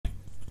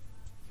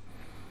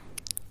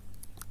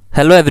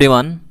Hello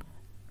everyone.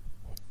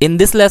 In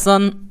this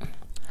lesson,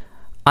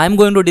 I am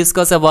going to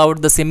discuss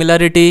about the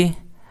similarity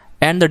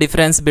and the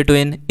difference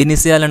between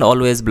initial and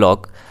always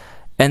block.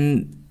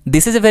 And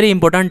this is a very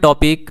important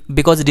topic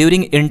because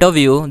during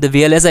interview, the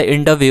VLSI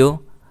interview,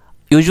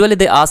 usually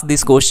they ask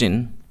this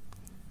question,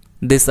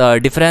 this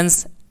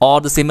difference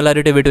or the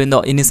similarity between the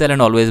initial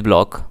and always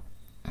block.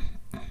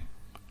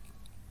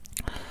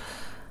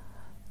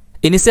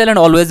 Initial and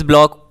always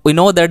block, we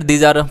know that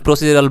these are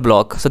procedural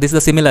block. So this is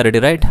the similarity,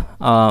 right?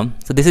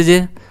 So this is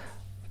a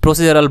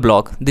procedural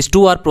block. These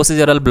two are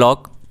procedural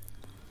block.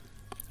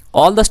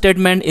 All the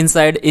statement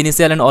inside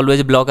initial and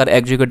always block are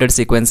executed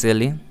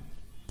sequentially.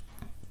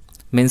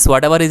 Means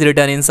whatever is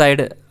written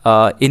inside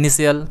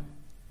initial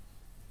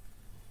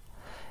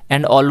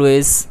and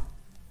always,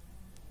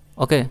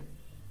 okay,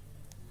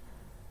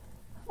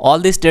 all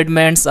these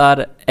statements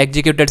are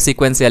executed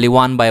sequentially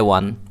one by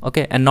one,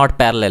 okay, and not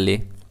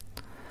parallelly.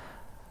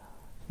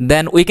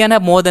 Then we can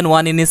have more than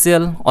one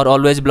initial or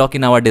always block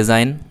in our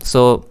design.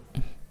 So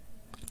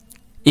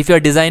if you are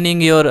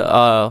designing your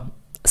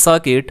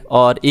circuit,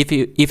 or if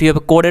you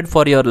have coded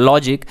for your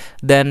logic,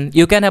 then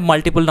you can have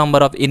multiple number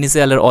of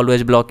initial or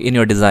always block in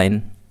your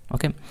design,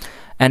 okay.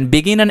 And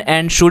begin and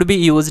end should be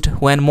used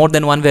when more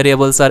than one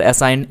variables are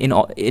assigned in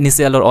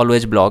initial or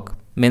always block.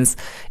 Means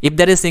if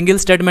there is single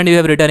statement you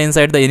have written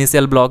inside the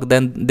initial block,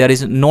 then there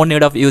is no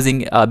need of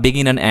using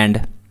begin and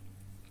end.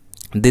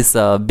 This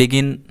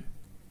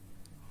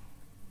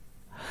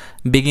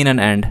begin and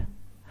end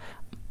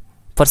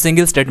for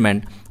single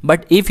statement.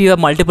 But if you have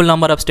multiple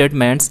number of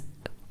statements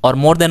or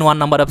more than one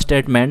number of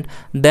statement,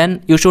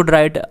 then you should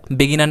write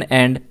begin and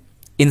end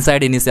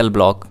inside initial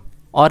block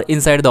or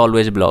inside the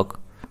always block.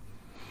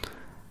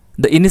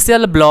 The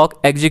initial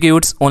block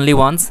executes only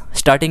once,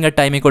 starting at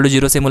time equal to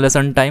 0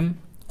 simulation time,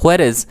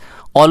 whereas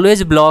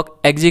always block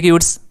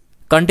executes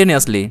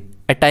continuously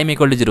at time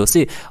equal to 0.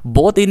 See,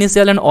 both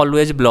initial and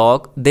always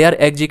block, they are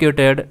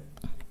executed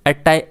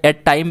at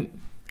time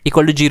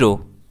equal to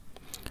 0.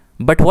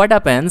 But what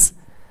happens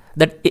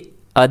that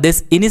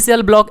this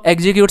initial block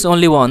executes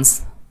only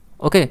once,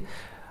 okay,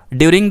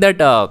 during that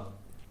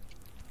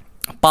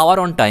power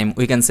on time,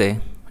 we can say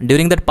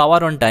during that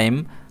power on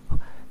time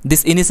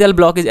this initial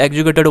block is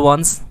executed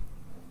once.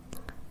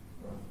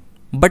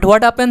 But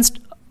what happens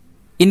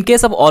in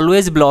case of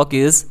always block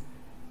is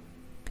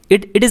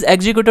it is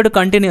executed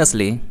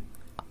continuously.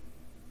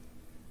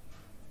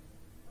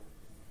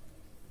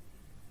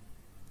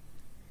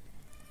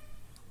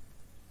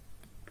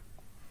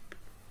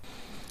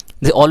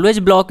 The always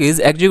block is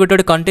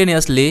executed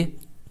continuously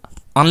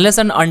unless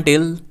and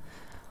until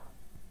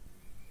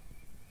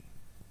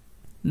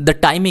the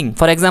timing.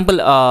 For example,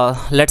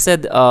 let's say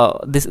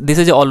this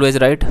is always,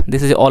 right?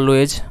 This is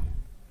always.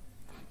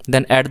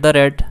 Then at the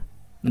rate,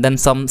 then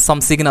some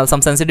signal,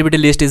 some sensitivity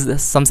list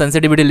is some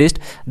sensitivity list.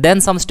 Then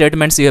some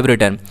statements you have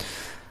written.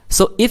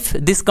 So if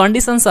these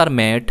conditions are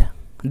met,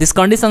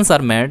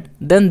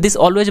 then this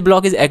always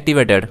block is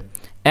activated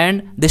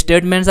and the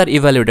statements are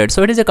evaluated.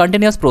 So it is a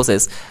continuous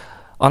process.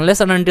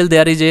 Unless and until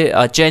there is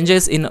a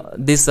changes in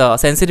this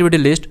sensitivity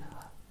list,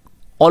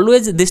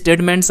 always these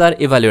statements are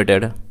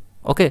evaluated,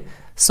 okay.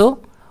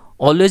 So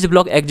always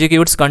block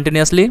executes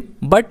continuously,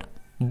 but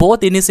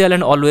both initial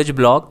and always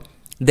block,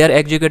 they are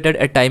executed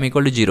at time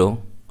equal to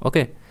 0,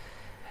 okay.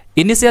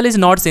 Initial is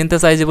not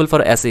synthesizable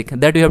for ASIC,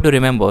 that you have to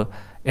remember.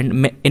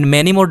 And in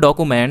many more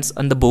documents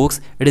and the books,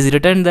 it is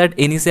written that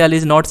initial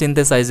is not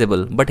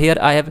synthesizable, but here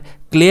I have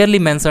clearly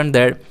mentioned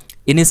that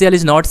initial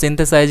is not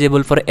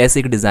synthesizable for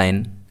ASIC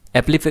design,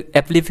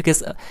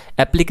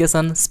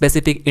 application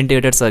specific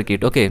integrated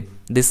circuit, okay,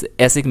 this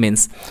ASIC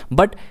means,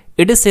 but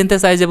it is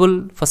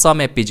synthesizable for some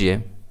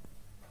FPGA,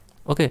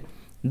 okay.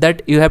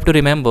 That you have to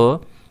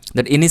remember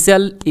that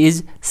initial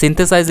is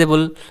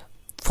synthesizable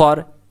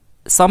for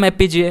some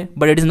FPGA,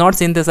 but it is not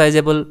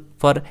synthesizable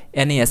for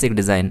any ASIC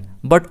design.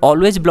 But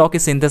always block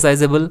is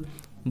synthesizable,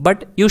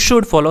 but you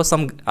should follow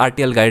some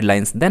RTL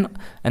guidelines then,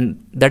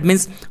 and that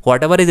means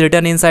whatever is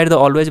written inside the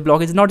always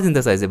block is not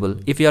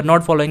synthesizable if you are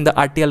not following the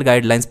RTL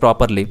guidelines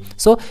properly.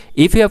 So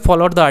if you have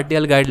followed the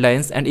RTL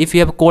guidelines and if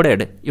you have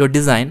coded your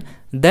design,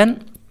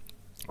 then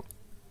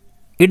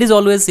it is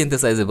always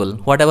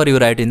synthesizable whatever you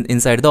write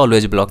inside the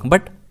always block,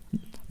 but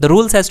the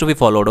rules has to be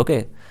followed,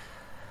 okay.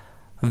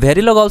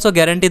 Verilog also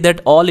guarantee that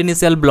all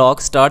initial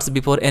block starts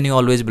before any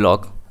always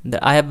block.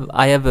 I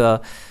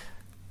have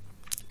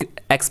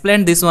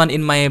explained this one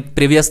in my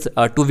previous two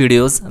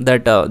videos,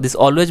 that this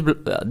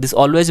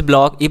always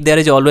block, if there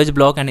is always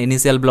block and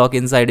initial block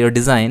inside your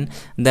design,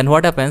 then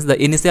what happens,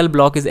 the initial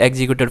block is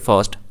executed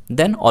first,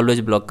 then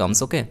always block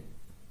comes, okay.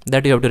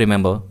 That you have to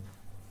remember.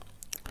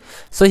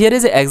 So here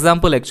is an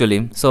example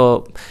actually.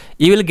 So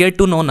you will get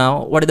to know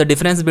now what is the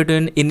difference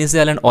between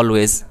initial and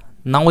always.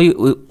 Now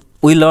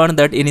we learn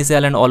that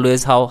initial and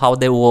always, how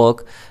they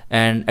work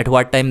and at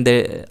what time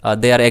they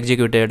are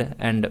executed,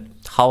 and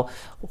how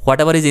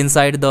whatever is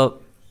inside the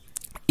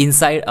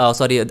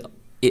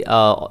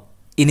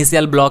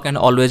initial block and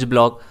always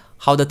block,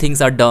 how the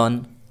things are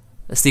done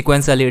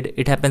sequentially,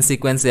 it happens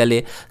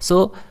sequentially.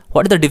 So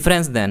what is the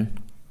difference then?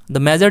 the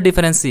major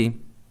difference, see.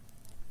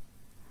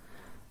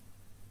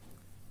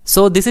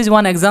 So this is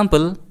one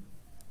example.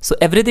 So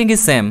everything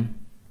is same.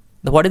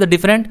 What is the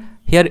different?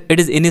 Here it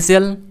is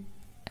initial.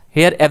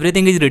 Here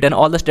everything is written.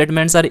 All the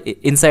statements are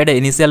inside a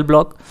initial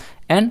block,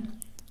 and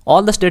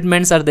all the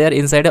statements are there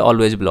inside a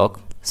always block.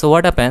 So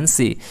what happens?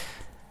 See,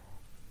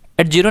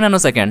 at 0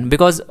 nanosecond,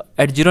 because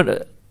at 0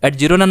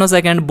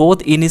 nanosecond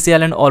both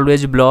initial and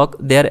always block,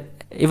 they are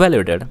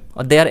evaluated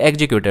or they are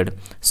executed.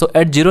 So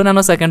at 0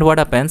 nanosecond, what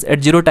happens?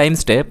 At 0 time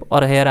step,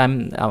 or here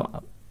I'm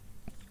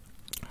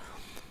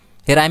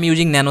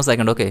using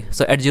nanosecond. Okay,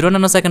 so at 0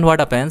 nanosecond, what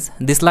happens?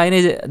 This line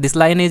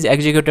is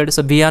executed.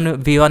 So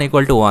v1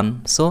 equal to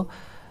 1. So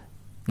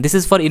this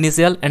is for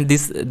initial, and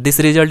this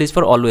result is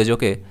for always.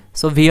 Okay,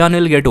 so v1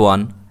 will get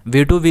 1,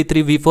 v2,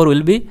 v3, v4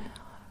 will be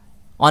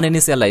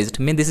uninitialized,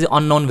 mean this is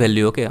unknown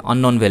value. Okay,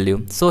 unknown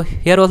value. So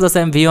here also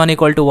same, v1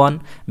 equal to 1,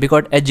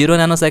 because at 0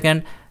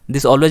 nanosecond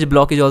this always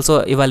block is also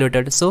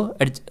evaluated. So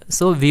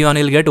v1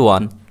 will get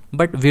 1,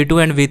 but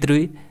v2 and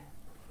v3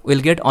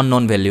 will get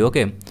unknown value.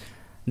 Okay,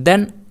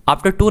 then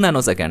after 2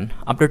 nanosecond,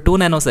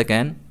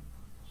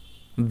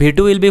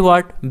 v2 will be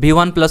what?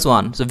 v1 plus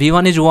 1. So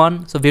v1 is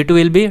 1, so v2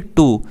 will be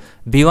 2.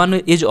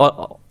 v1 is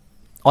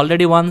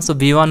already 1, so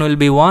v1 will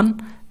be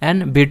 1,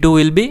 and v2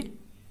 will be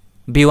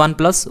v1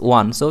 plus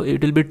 1, so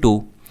it will be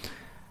 2.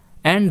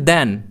 And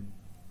then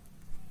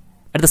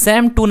at the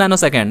same 2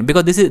 nanosecond,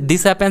 because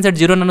this happens at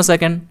 0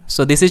 nanosecond,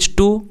 so this is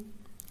 2.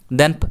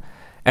 Then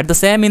at the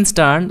same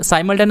instant,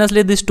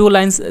 simultaneously these two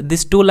lines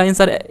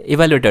are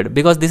evaluated,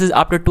 because this is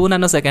after 2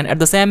 nanosecond. At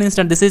the same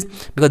instant, this is,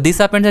 because this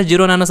happens at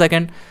 0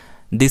 nanosecond,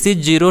 this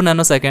is 0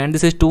 nanosecond,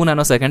 this is 2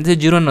 nanosecond, this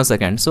is 0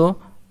 nanosecond. So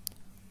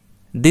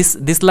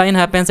this line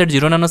happens at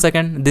 0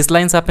 nanosecond, this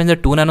line happens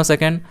at 2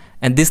 nanosecond,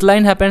 and this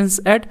line happens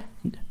at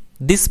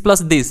this plus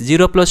this,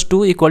 0 plus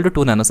 2 equal to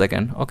 2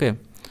 nanosecond. Okay,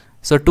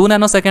 so 2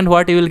 nanosecond,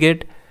 what you will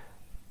get?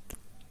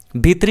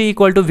 v3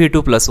 equal to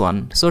v2 plus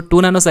 1. So 2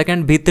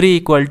 nanosecond, v3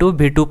 equal to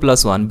v2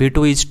 plus 1.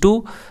 v2 is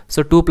 2,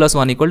 so 2 plus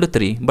 1 equal to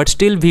 3. But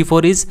still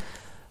v4 is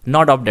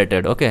not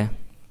updated. Okay,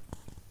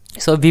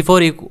 so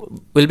v4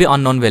 will be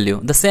unknown value.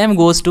 The same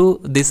goes to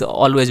this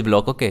always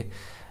block. Okay,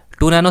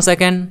 2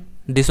 nanosecond,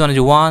 this one is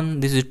 1,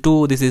 this is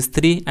 2, this is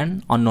 3,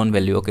 and unknown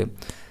value. Okay,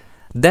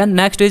 then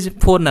next is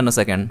 4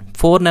 nanosecond.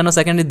 4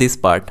 nanosecond is this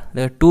part.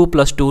 There are 2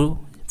 plus 2,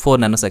 4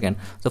 nanosecond.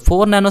 So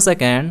 4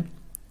 nanosecond,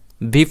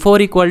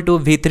 v4 equal to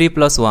v3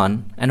 plus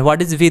 1. And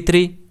what is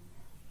v3?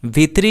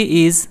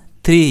 v3 is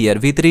 3 here.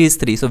 v3 is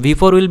 3. So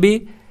v4 will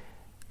be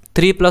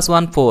 3 plus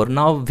 1, 4.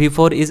 Now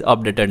v4 is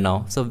updated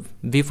now. So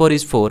v4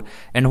 is 4.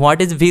 And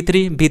what is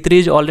v3?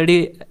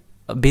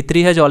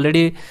 v3 has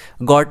already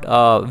got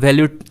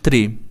value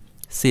 3.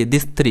 See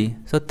this 3.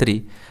 So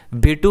 3.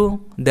 v2,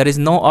 there is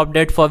no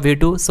update for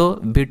v2, so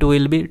v2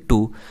 will be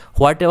 2.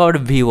 What about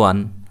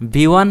v1?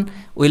 v1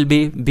 will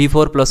be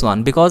v4 plus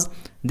 1, because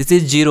this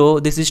is 0,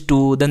 this is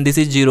 2, then this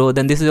is 0,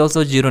 then this is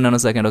also 0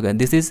 nanosecond. Okay,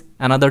 this is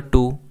another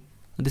 2,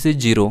 this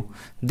is 0.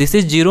 This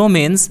is 0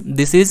 means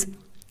this is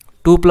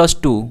 2 plus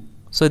 2,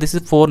 so this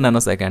is 4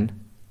 nanosecond.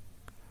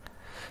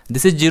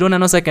 This is 0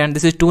 nanosecond,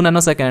 this is 2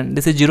 nanosecond,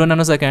 this is 0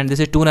 nanosecond, this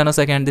is 2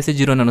 nanosecond, this is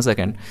 0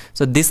 nanosecond.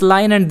 So this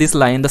line and this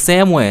line, the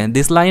same way,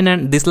 this line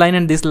and this line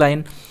and this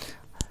line,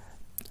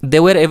 they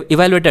were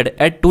evaluated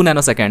at 2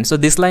 nanoseconds. So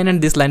this line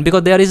and this line,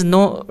 because there is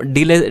no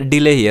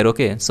delay here.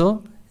 Okay,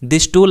 so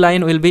these two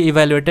line will be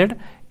evaluated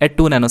at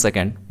 2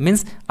 nanosecond,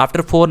 means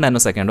after 4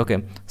 nanosecond.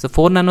 Okay, so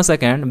 4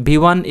 nanosecond,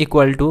 v1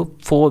 equal to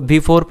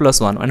v4 plus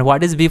 1. And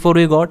what is v4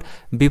 we got?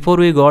 v4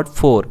 we got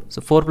 4,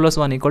 so 4 plus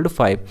 1 equal to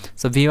 5.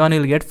 So v1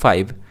 will get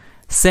 5.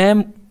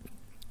 Same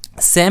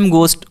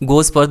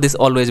goes for this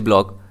always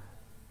block.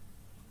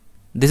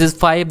 This is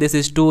 5, this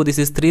is 2, this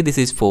is 3, this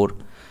is 4.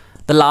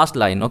 The last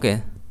line.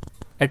 Okay,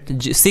 at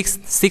 6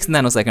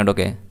 nanosecond.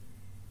 Okay,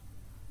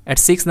 at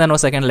 6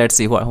 nanosecond, let's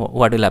see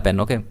what will happen.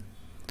 Okay,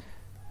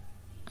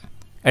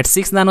 at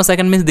 6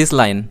 nanosecond means this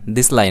line.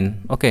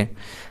 Okay,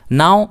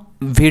 now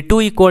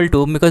v2 equal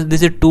to, because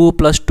this is 2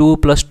 plus 2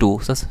 plus 2,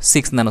 so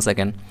 6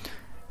 nanosecond.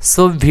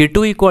 So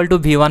v2 equal to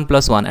v1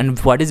 plus 1. And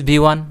what is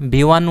v1?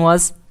 v1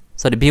 was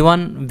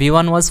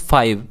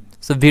 5.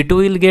 So v2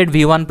 will get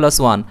v1 plus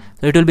 1,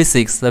 so it will be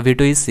 6. So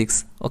v2 is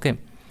 6. Okay,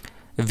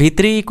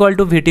 v3 equal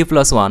to vt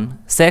plus 1,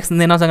 6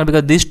 nanosecond,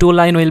 because these two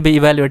line will be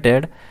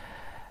evaluated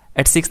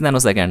at 6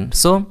 nanosecond.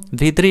 So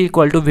v3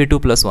 equal to v2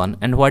 plus 1.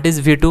 And what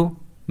is v2?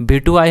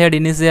 v2 I had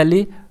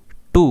initially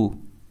 2.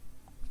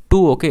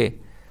 Okay,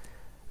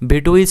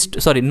 v2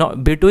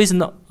 is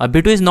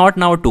not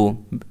now 2.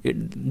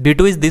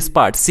 v2 is this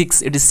part,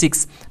 6. It is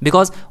 6,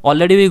 because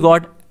already we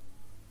got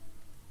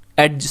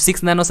at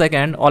 6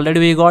 nanosecond, already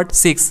we got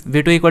 6.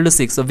 v2 equal to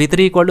 6. So v3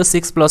 equal to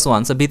 6 plus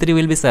 1. So v3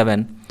 will be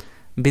 7.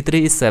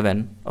 v3 is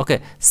 7.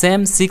 Okay,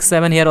 same 6,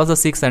 7 here also,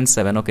 6 and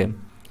 7. Okay,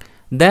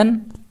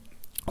 then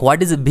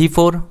what is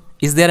v4?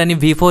 Is there any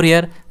v4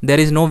 here? There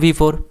is no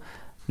v4.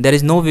 There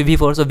is no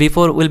v4. So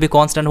v4 will be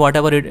constant,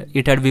 whatever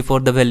it had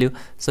before the value.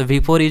 So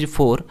v4 is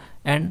 4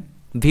 and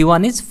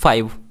v1 is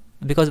 5,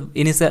 because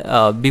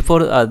initial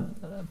before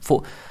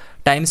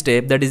time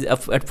step, that is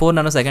at 4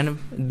 nanosecond,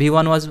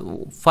 v1 was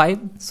 5,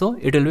 so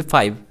it will be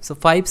 5, so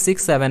 5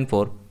 6 7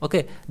 4.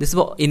 Okay, this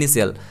was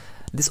initial.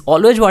 This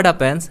always what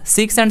happens,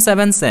 6 and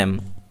 7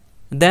 same,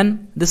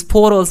 then this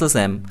 4 also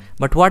same,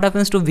 but what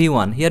happens to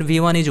v1? Here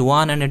v1 is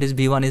 1 and it is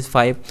v1 is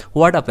 5.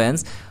 What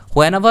happens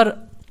whenever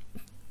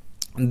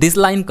this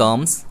line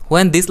comes,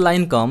 when this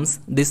line comes,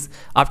 this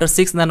after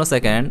 6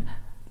 nanosecond,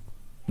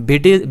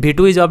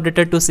 v2 is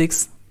updated to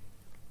 6,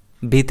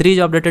 v3 is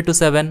updated to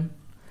 7,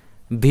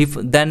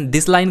 then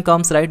this line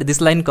comes, right?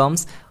 This line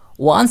comes.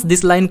 Once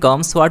this line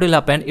comes, what will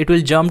happen? It will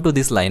jump to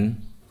this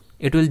line.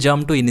 It will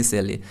jump to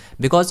initially,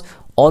 because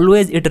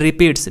always it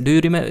repeats. Do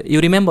you remember? You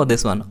remember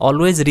this one?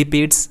 Always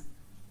repeats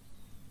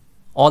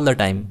all the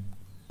time,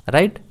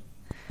 right?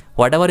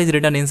 Whatever is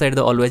written inside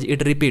the always,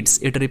 it repeats.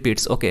 It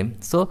repeats. Okay.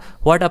 So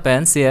what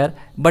happens here?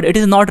 But it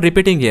is not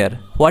repeating here.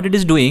 What it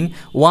is doing?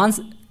 Once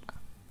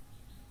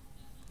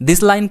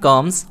this line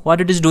comes,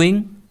 what it is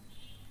doing?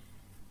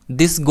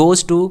 This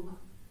goes to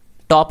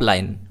top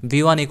line,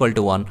 v1 equal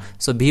to 1,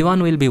 so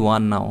v1 will be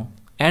 1 now,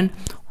 and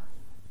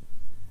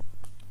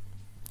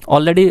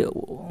already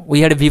we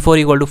had v4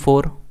 equal to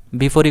 4,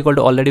 v4 equal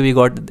to, already we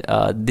got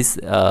this,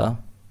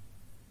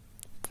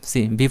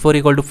 see v4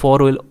 equal to 4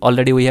 will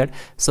already we had,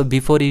 so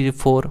v4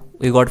 is 4,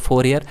 we got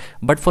 4 here,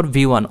 but for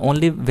v1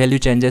 only value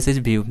changes is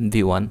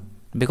v1,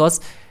 because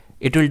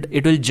it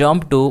will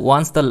jump to,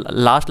 once the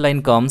last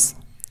line comes,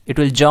 it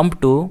will jump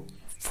to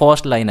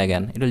first line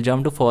again, it will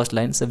jump to first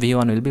line, so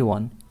v1 will be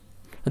 1.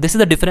 This is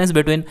the difference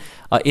between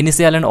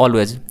initial and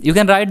always. You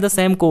can write the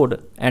same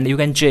code and you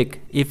can check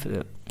if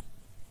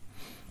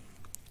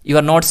you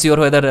are not sure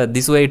whether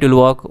this way it will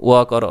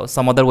work or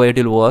some other way it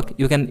will work.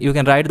 You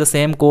can write the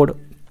same code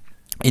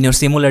in your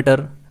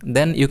simulator,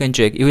 then you can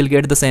check, you will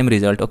get the same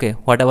result. Okay,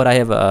 whatever I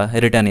have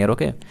written here.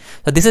 Okay,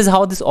 so this is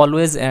how this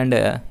always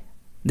and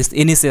this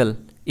initial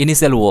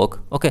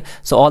work. Okay,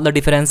 so all the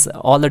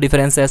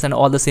differences and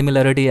all the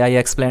similarity I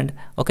explained.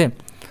 Okay,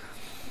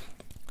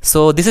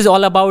 so this is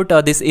all about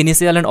this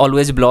initial and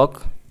always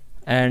block,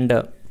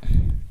 and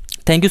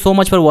thank you so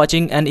much for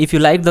watching. And if you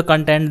like the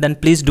content, then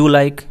please do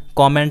like,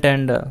 comment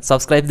and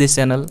subscribe this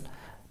channel.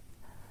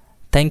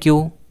 Thank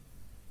you.